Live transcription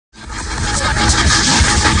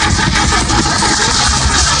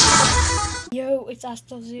it's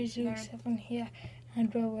Astel007 here,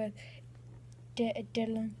 and we're with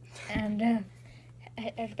Dylan, and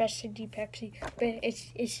especially Pepsi, but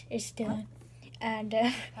it's Dylan, and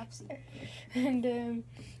Pepsi. and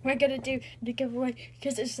we're gonna do the giveaway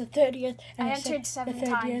because it's the 30th. And I it's entered the 7 30th,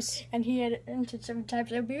 times. and he had entered 7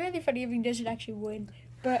 times. It would be really funny if he doesn't actually win,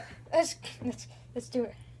 but let's do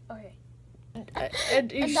it. Okay.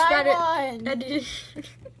 And you And start I it. won. And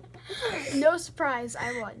No surprise,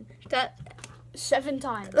 I won that 7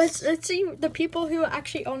 times. let's see the people who are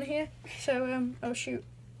actually on here. So oh shoot,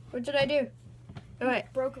 what did I do? All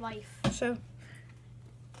right, Broke life. so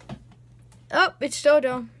oh, it's still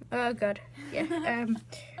done. Oh god, yeah.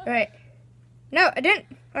 All right, no, I didn't.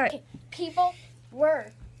 All right, Okay, people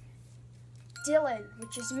were Dylan,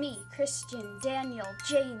 which is me, Christian, Daniel,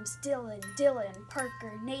 James, Dylan,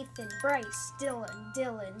 Parker, Nathan, Bryce, Dylan,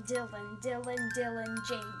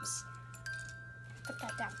 James. Put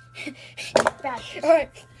that down. Bad. all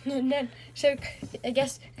right, and then so I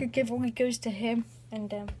guess the giveaway goes to him,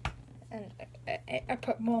 and I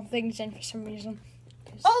put more things in for some reason.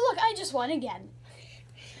 Oh, look, I just won again.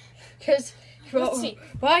 Because Let's see.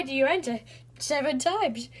 Why do you enter 7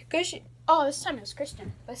 times? Because Oh, this time it was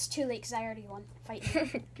Christian. But it's too late because I already won.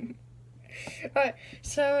 Fighting. Alright,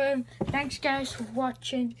 so thanks guys for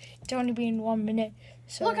watching. It's only been 1 minute.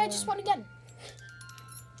 So Look, I just won again.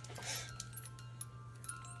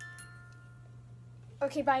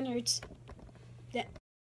 Okay, bye, nerds.